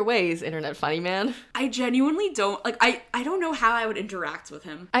teach me your ways, internet funny man. I genuinely don't, like, I don't know how I would interact with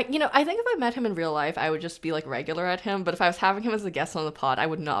him. I think if I met him in real life, I would just be like regular at him. But if I was having him as a guest on the pod, I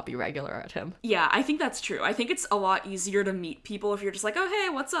would not be regular at him. Yeah, I think that's true. I think it's a lot easier to meet people if you're just like, oh, hey,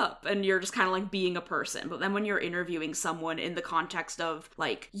 what's up? And you're just kind of like being a person. But then when you're interviewing someone in the context of,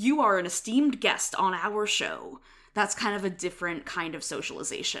 like, you are an esteemed guest on our show, that's kind of a different kind of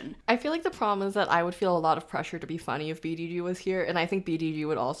socialization. I feel like the problem is that I would feel a lot of pressure to be funny if BDG was here, and I think BDG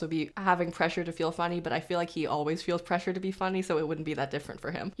would also be having pressure to feel funny, but I feel like he always feels pressure to be funny, so it wouldn't be that different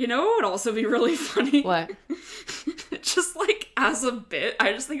for him. You know what would also be really funny? What? Just, like, as a bit,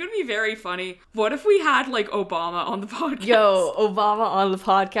 I just think it would be very funny. What if we had, like, Obama on the podcast? Yo, Obama on the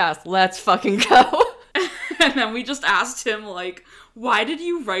podcast. Let's fucking go. And then we just asked him, like, why did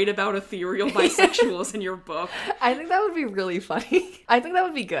you write about ethereal bisexuals in your book? I think that would be really funny. I think that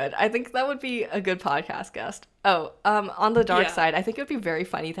would be good. I think that would be a good podcast guest. Oh, on the dark side, I think it would be very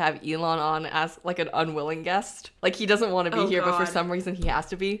funny to have Elon on as, like, an unwilling guest. Like, he doesn't want to be here, but for some reason he has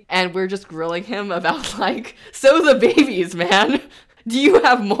to be. And we're just grilling him about, like, so the babies, man. Do you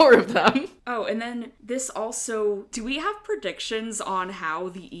have more of them? Oh, and then this also, do we have predictions on how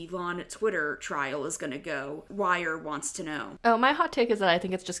the Elon Twitter trial is gonna go? Wire wants to know. Oh, my hot take is that I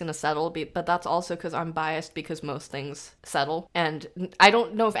think it's just gonna settle, but that's also because I'm biased because most things settle. And I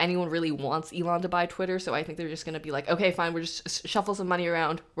don't know if anyone really wants Elon to buy Twitter, so I think they're just gonna be like, okay, fine, we're just shuffle some money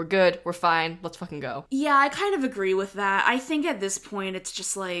around. We're good. We're fine. Let's fucking go. Yeah, I kind of agree with that. I think at this point, it's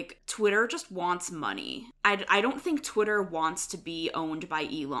just like, Twitter just wants money. I don't think Twitter wants to be owned by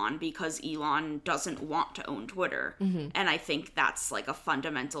Elon because Elon doesn't want to own Twitter. Mm-hmm. And I think that's, like, a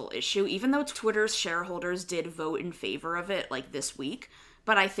fundamental issue, even though Twitter's shareholders did vote in favor of it, like, this week.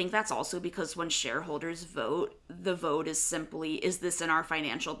 But I think that's also because when shareholders vote, the vote is simply, is this in our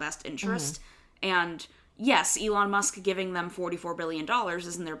financial best interest? Mm-hmm. And yes, Elon Musk giving them $44 billion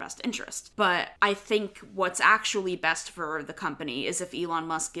is in their best interest. But I think what's actually best for the company is if Elon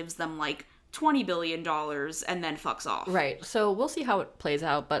Musk gives them, like, $20 billion and then fucks off. Right. So we'll see how it plays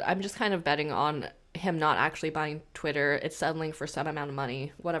out, but I'm just kind of betting on him not actually buying Twitter. It's settling for some amount of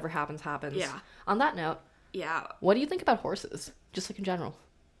money. Whatever happens, happens. Yeah. On that note, yeah. What do you think about horses? Just like in general.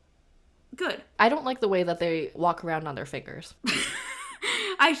 Good. I don't like the way that they walk around on their fingers.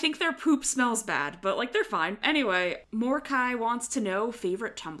 I think their poop smells bad, but, like, they're fine. Anyway, Morkai wants to know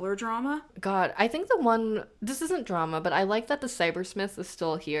favorite Tumblr drama? God, I think this isn't drama, but I like that the Cybersmith is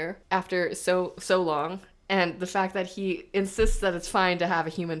still here after so long, and the fact that he insists that it's fine to have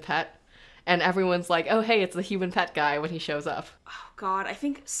a human pet. And everyone's like, oh, hey, it's the human pet guy when he shows up. Oh, God. I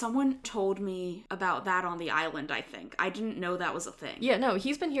think someone told me about that on the island, I think. I didn't know that was a thing. Yeah, no,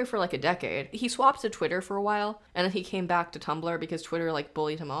 he's been here for like a decade. He swapped to Twitter for a while, and then he came back to Tumblr because Twitter, like,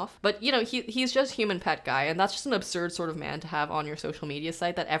 bullied him off. But, you know, he's just human pet guy, and that's just an absurd sort of man to have on your social media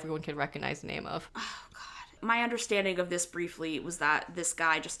site that everyone can recognize the name of. Oh, God. My understanding of this briefly was that this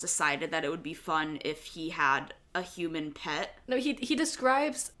guy just decided that it would be fun if he had a human pet. No, he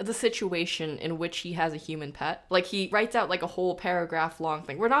describes the situation in which he has a human pet. Like, he writes out like a whole paragraph long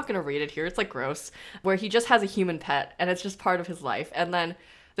thing. We're not gonna read it here, it's like gross. Where he just has a human pet and it's just part of his life. And then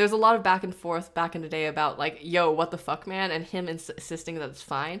there's a lot of back and forth back in the day about like, yo, what the fuck, man? And him insisting that it's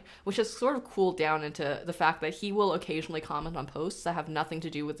fine, which has sort of cooled down into the fact that he will occasionally comment on posts that have nothing to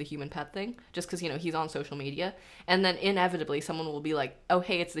do with the human pet thing, just because, you know, he's on social media. And then inevitably someone will be like, oh,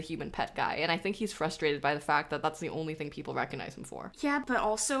 hey, it's the human pet guy. And I think he's frustrated by the fact that that's the only thing people recognize him for. Yeah, but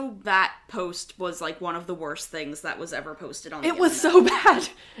also that post was like one of the worst things that was ever posted on the internet. It was so bad.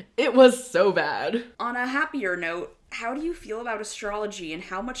 It was so bad. On a happier note, how do you feel about astrology, and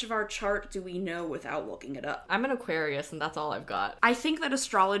how much of our chart do we know without looking it up? I'm an Aquarius, and that's all I've got. I think that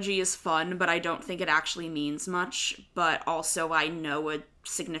astrology is fun, but I don't think it actually means much. But also, I know a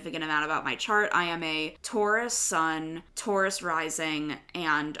significant amount about my chart. I am a Taurus sun, Taurus rising,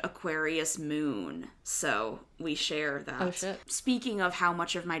 and Aquarius moon. So we share that. Oh, shit. Speaking of how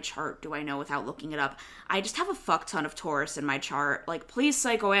much of my chart do I know without looking it up, I just have a fuck ton of Taurus in my chart. Like, please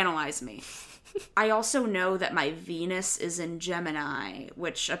psychoanalyze me. I also know that my Venus is in Gemini,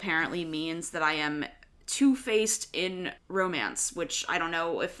 which apparently means that I am two-faced in romance, which I don't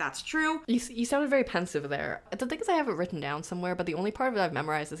know if that's true. You sounded very pensive there. The thing is, I have it written down somewhere, but the only part of it I've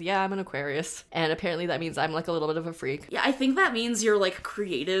memorized is, yeah, I'm an Aquarius. And apparently that means I'm like a little bit of a freak. Yeah, I think that means you're like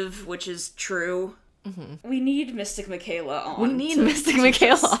creative, which is true. Mm-hmm. We need Mystic Michaela on. We need Mystic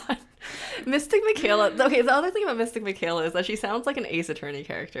Michaela on. Mystic Michaela. Okay, the other thing about Mystic Michaela is that she sounds like an Ace Attorney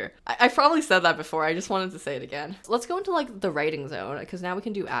character. I've probably said that before, I just wanted to say it again. Let's go into like the writing zone, because now we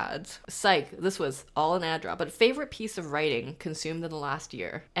can do ads. Psych, this was all an ad drop, but favorite piece of writing consumed in the last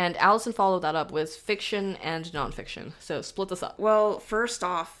year. And Allison followed that up with fiction and nonfiction. So split this up. Well, first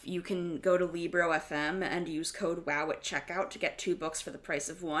off, you can go to Libro FM and use code WOW at checkout to get 2 books for the price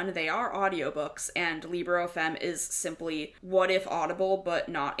of 1. They are audiobooks, and Libro FM is simply What If Audible, but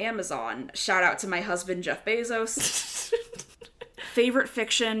not Amazon. Shout out to my husband, Jeff Bezos. Favorite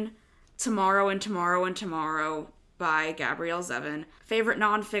fiction, Tomorrow and Tomorrow and Tomorrow by Gabrielle Zevin. Favorite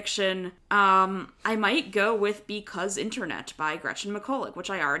nonfiction, I might go with Because Internet by Gretchen McCulloch, which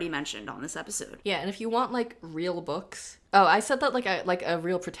I already mentioned on this episode. Yeah, and if you want like real books, oh, I said that like a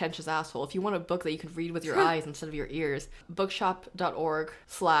real pretentious asshole. If you want a book that you can read with your eyes instead of your ears, bookshop.org/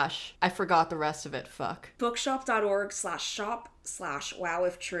 I forgot the rest of it, fuck. Bookshop.org/shop/wow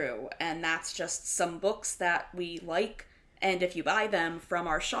if true, and that's just some books that we like. And if you buy them from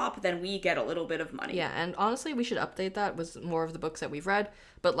our shop, then we get a little bit of money. Yeah, and honestly, we should update that with more of the books that we've read.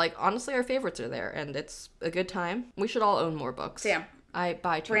 But, like, honestly, our favorites are there, and it's a good time. We should all own more books. Damn. I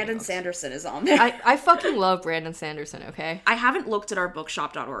buy too Brandon many books. Sanderson is on there. I fucking love Brandon Sanderson, okay? I haven't looked at our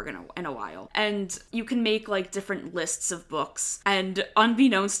bookshop.org in a while. And you can make, like, different lists of books. And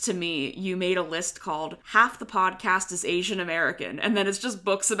unbeknownst to me, you made a list called Half the Podcast is Asian American. And then it's just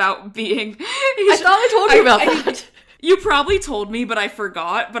books about being Asian. I thought I told you about that. You probably told me, but I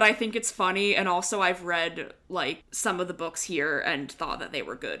forgot. But I think it's funny. And also I've read, like, some of the books here and thought that they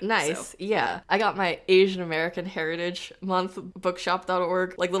were good. Nice. So. Yeah. I got my Asian American Heritage Month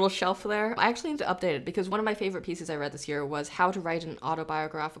bookshop.org, like, little shelf there. I actually need to update it because one of my favorite pieces I read this year was How to Write an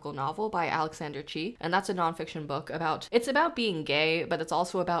Autobiographical Novel by Alexander Chee. And that's a nonfiction book it's about being gay, but it's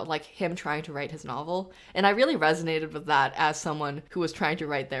also about, like, him trying to write his novel. And I really resonated with that as someone who was trying to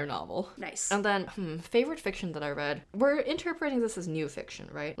write their novel. Nice. And then, favorite fiction that I read. We're interpreting this as new fiction,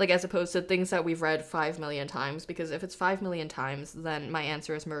 right? Like, as opposed to things that we've read 5 million times, because if it's 5 million times, then my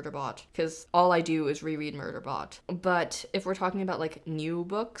answer is Murderbot, because all I do is reread Murderbot. But if we're talking about, like, new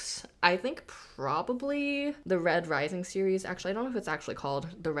books, I think probably the Red Rising series. Actually, I don't know if it's actually called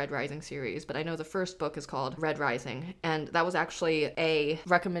the Red Rising series, but I know the first book is called Red Rising, and that was actually a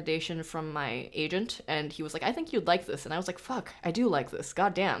recommendation from my agent, and he was like, I think you'd like this, and I was like, fuck, I do like this,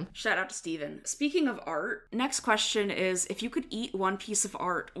 goddamn. Shout out to Steven. Speaking of art, next question is, if you could eat one piece of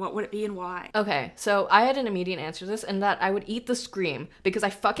art, what would it be and why? Okay, so I had an immediate answer to this, and that I would eat the Scream because I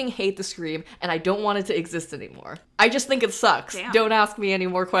fucking hate the Scream and I don't want it to exist anymore. I just think it sucks. Damn. Don't ask me any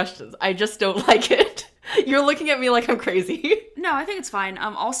more questions. I just don't like it. You're looking at me like I'm crazy. No, I think it's fine.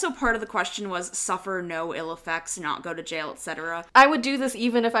 Also, part of the question was suffer no ill effects, not go to jail, etc. I would do this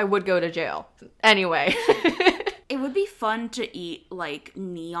even if I would go to jail. Anyway. It would be fun to eat, like,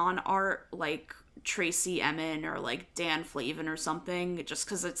 neon art, like Tracy Emin or, like, Dan Flavin or something, just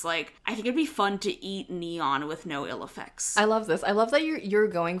because it's, like, I think it'd be fun to eat neon with no ill effects. I love this. I love that you're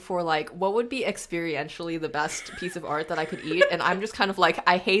going for, like, what would be experientially the best piece of art that I could eat, and I'm just kind of like,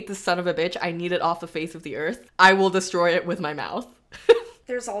 I hate this son of a bitch. I need it off the face of the earth. I will destroy it with my mouth.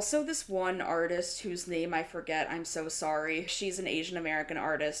 There's also this one artist whose name I forget, I'm so sorry. She's an Asian American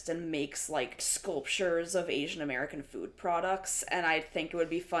artist and makes, like, sculptures of Asian American food products, and I think it would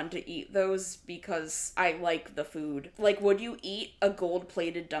be fun to eat those because I like the food. Like, would you eat a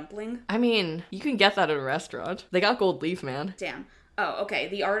gold-plated dumpling? I mean, you can get that at a restaurant. They got gold leaf, man. Damn. Oh, okay.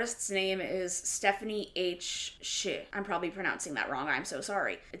 The artist's name is Stephanie H. Shi. I'm probably pronouncing that wrong. I'm so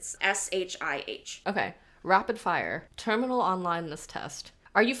sorry. It's S-H-I-H. Okay. Rapid fire. Terminal onlineness test.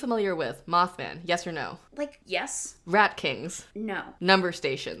 Are you familiar with Mothman? Yes or no? Like, yes. Rat Kings. No. Number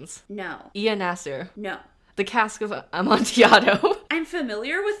stations. No. Ian Nasser. No. The Cask of Amontillado. I'm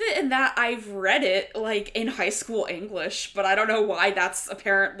familiar with it in that I've read it, like, in high school English, but I don't know why that's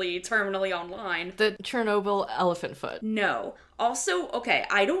apparently terminally online. The Chernobyl elephant foot. No. Also, okay,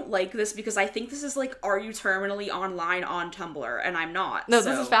 I don't like this because I think this is like, are you terminally online on Tumblr? And I'm not. No,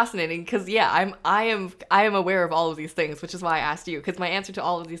 this is fascinating because I am aware of all of these things, which is why I asked you, because my answer to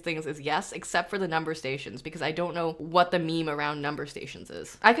all of these things is yes, except for the number stations, because I don't know what the meme around number stations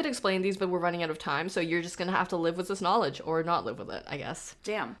is. I could explain these, but we're running out of time, so you're just gonna have to live with this knowledge or not live with it, I guess.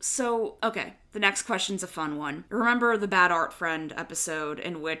 Damn. So, okay. The next question's a fun one. Remember the Bad Art Friend episode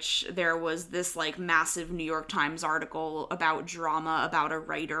in which there was this, like, massive New York Times article about drama about a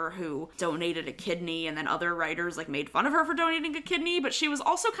writer who donated a kidney and then other writers, like, made fun of her for donating a kidney, but she was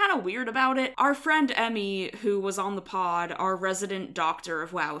also kind of weird about it. Our friend Emmy, who was on the pod, our resident doctor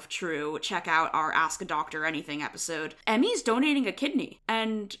of Wow If True, check out our Ask a Doctor Anything episode. Emmy's donating a kidney,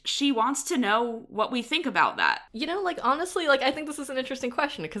 and she wants to know what we think about that. You know, like, honestly, like, I think this is an interesting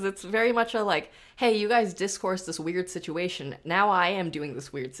question because it's very much a, like, hey, you guys discourse this weird situation. Now I am doing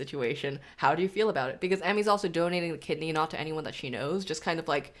this weird situation. How do you feel about it? Because Emmy's also donating the kidney not to anyone that she knows, just kind of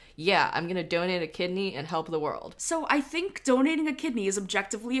like, yeah, I'm gonna donate a kidney and help the world. So I think donating a kidney is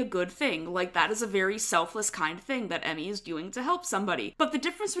objectively a good thing. Like, that is a very selfless kind of thing that Emmy is doing to help somebody. But the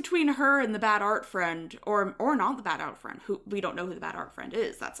difference between her and the Bad Art Friend, or not the Bad Art Friend, who we don't know who the Bad Art Friend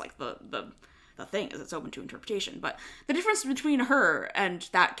is, that's like the thing is it's open to interpretation, but the difference between her and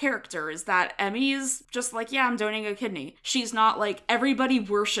that character is that Emmy is just like, yeah, I'm donating a kidney. She's not like, everybody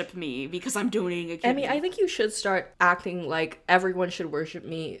worship me because I'm donating a kidney. Emmy, I think you should start acting like everyone should worship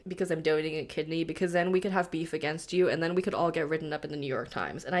me because I'm donating a kidney, because then we could have beef against you and then we could all get written up in the New York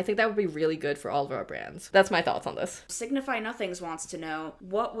Times, and I think that would be really good for all of our brands. That's my thoughts on this. Signify Nothings wants to know,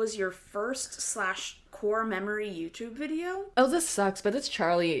 what was your first / core memory YouTube video? Oh, this sucks, but it's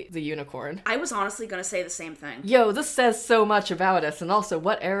Charlie the Unicorn. I was honestly gonna say the same thing. Yo, this says so much about us, and also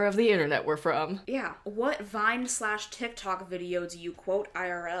what era of the internet we're from. Yeah. What Vine / TikTok video do you quote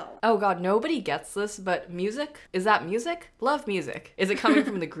IRL? Oh god, nobody gets this, but music? Is that music? Love music. Is it coming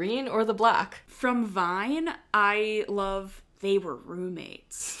from the green or the black? From Vine, I love They Were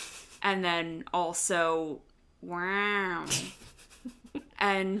Roommates. And then also, wow.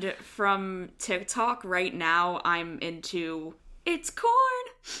 And from TikTok right now, I'm into It's Corn.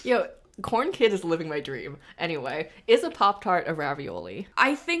 Yo, Corn Kid is living my dream. Anyway, is a Pop-Tart a ravioli?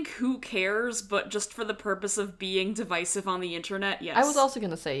 I think who cares, but just for the purpose of being divisive on the internet, yes. I was also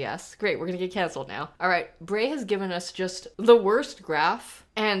gonna say yes. Great, we're gonna get canceled now. Alright, Bray has given us just the worst graph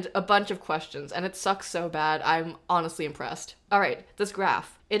and a bunch of questions, and it sucks so bad. I'm honestly impressed. Alright, this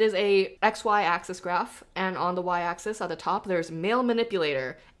graph. It is a XY axis graph, and on the Y axis at the top there's male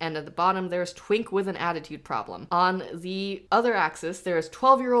manipulator, and at the bottom there's twink with an attitude problem. On the other axis there's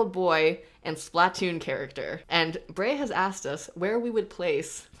 12-year-old boy and Splatoon character. And Bray has asked us where we would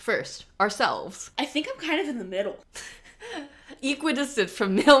place, first, ourselves. I think I'm kind of in the middle. Equidistant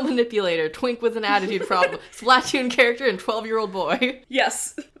from male manipulator, twink with an attitude problem, Splatoon character, and 12-year-old boy.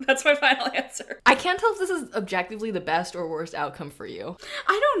 Yes, that's my final answer. I can't tell if this is objectively the best or worst outcome for you.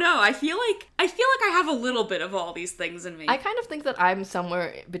 I don't know. I feel like I have a little bit of all these things in me. I kind of think that I'm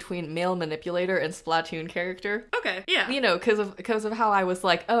somewhere between male manipulator and Splatoon character. Okay, yeah. You know, because of how I was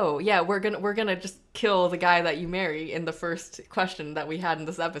like, oh yeah, we're gonna just kill the guy that you marry in the first question that we had in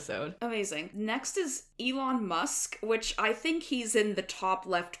this episode. Amazing. Next is Elon Musk, which I think he's in the top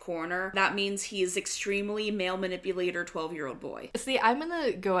left corner. That means he is extremely male manipulator 12-year-old boy. See, I'm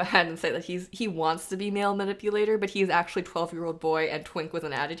gonna go ahead and say that he wants to be male manipulator, but he's actually 12-year-old boy and twink with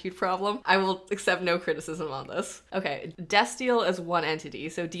an attitude problem. I will accept no criticism on this. Okay, Destiel is one entity,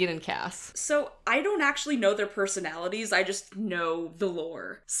 so Dean and Cass. So I don't actually know their personalities, I just know the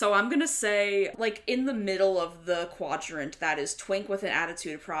lore. So I'm gonna say, like, in the middle of the quadrant, that is twink with an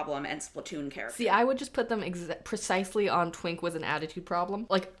attitude problem and Splatoon character. See, I would just put them precisely on twink with an attitude problem,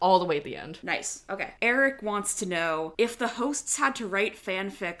 like all the way at the end. Nice. Okay. Eric wants to know, if the hosts had to write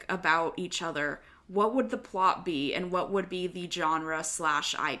fanfic about each other, what would the plot be and what would be the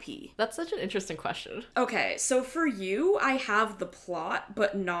genre/IP? That's such an interesting question. Okay, so for you, I have the plot,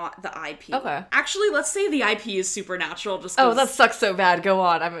 but not the IP. Okay. Actually, let's say the IP is supernatural just Oh, that sucks so bad. Go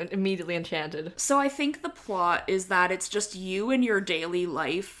on. I'm immediately enchanted. So I think the plot is that it's just you in your daily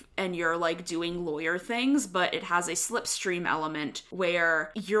life and you're like doing lawyer things, but it has a slipstream element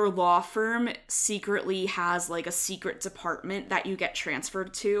where your law firm secretly has like a secret department that you get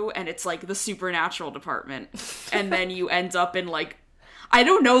transferred to, and it's like the supernatural department. And then you end up in like, I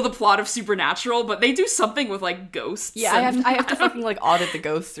don't know the plot of Supernatural, but they do something with like ghosts. Yeah, I have to fucking like audit the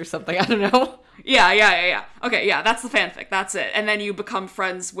ghosts or something. I don't know. Yeah. Okay, yeah, that's the fanfic. That's it. And then you become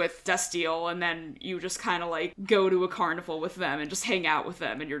friends with Destiel, and then you just kind of like go to a carnival with them and just hang out with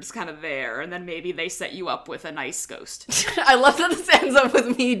them, and you're just kind of there. And then maybe they set you up with a nice ghost. I love that this ends up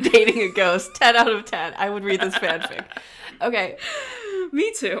with me dating a ghost. 10 out of 10. I would read this fanfic. Okay.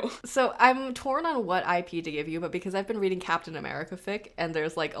 Me too. So I'm torn on what IP to give you, but because I've been reading Captain America fic, and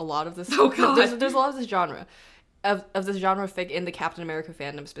there's like a lot of this. Oh god. There's a lot of this genre. Of this genre fic in the Captain America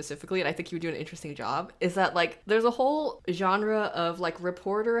fandom specifically, and I think you would do an interesting job, is that like there's a whole genre of like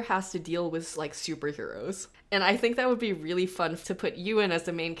reporter has to deal with like superheroes. And I think that would be really fun to put you in as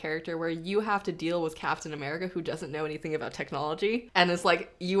the main character, where you have to deal with Captain America, who doesn't know anything about technology. And it's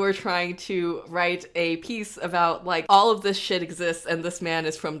like you are trying to write a piece about like all of this shit exists and this man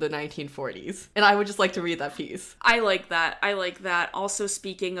is from the 1940s. And I would just like to read that piece. I like that. Also,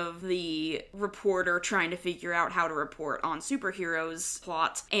 speaking of the reporter trying to figure out how to report on superheroes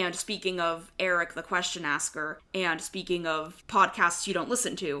plot, and speaking of Eric the question asker, and speaking of podcasts you don't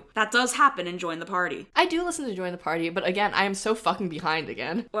listen to, that does happen in Join the Party. I do listen to Join the Party, but again, I am so fucking behind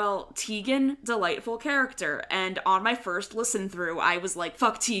again. Well, Tegan, delightful character, and on my first listen through, I was like,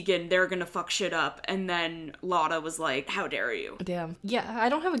 fuck Tegan, they're gonna fuck shit up, and then Lotta was like, how dare you? Damn. Yeah, I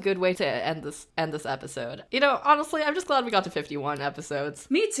don't have a good way to end this episode. You know, honestly, I'm just glad we got to 51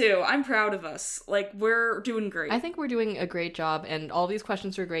 episodes. Me too. I'm proud of us. Like, we're doing great. I think we're doing a great job, and all these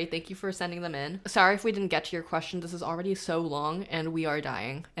questions are great. Thank you for sending them in. Sorry if we didn't get to your question. This is already so long, and we are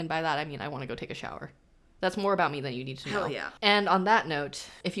dying. And by that, I mean I want to go take a shower. That's more about me than you need to know. Hell yeah. And on that note,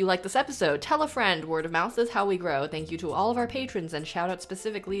 if you like this episode, tell a friend. Word of mouth is how we grow. Thank you to all of our patrons, and shout out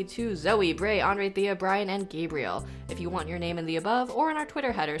specifically to Zoe, Bray, Andre, Thea, Brian, and Gabriel. If you want your name in the above or in our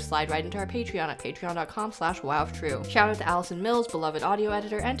Twitter header, slide right into our Patreon at patreon.com/wowoftrue. Shout out to Allison Mills, beloved audio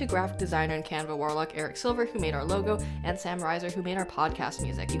editor, and to graphic designer and Canva warlock Eric Silver, who made our logo, and Sam Rizer, who made our podcast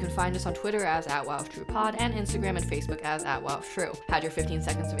music. You can find us on Twitter as @wowofTruePod and Instagram and Facebook as @wowoftrue. Had your 15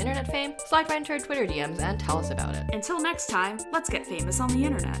 seconds of internet fame? Slide right into our Twitter DMs and tell us about it. Until next time, let's get famous on the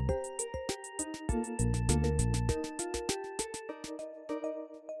internet.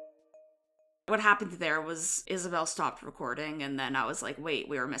 What happened there was Isabel stopped recording, and then I was like, wait,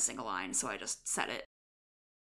 we were missing a line, so I just said it.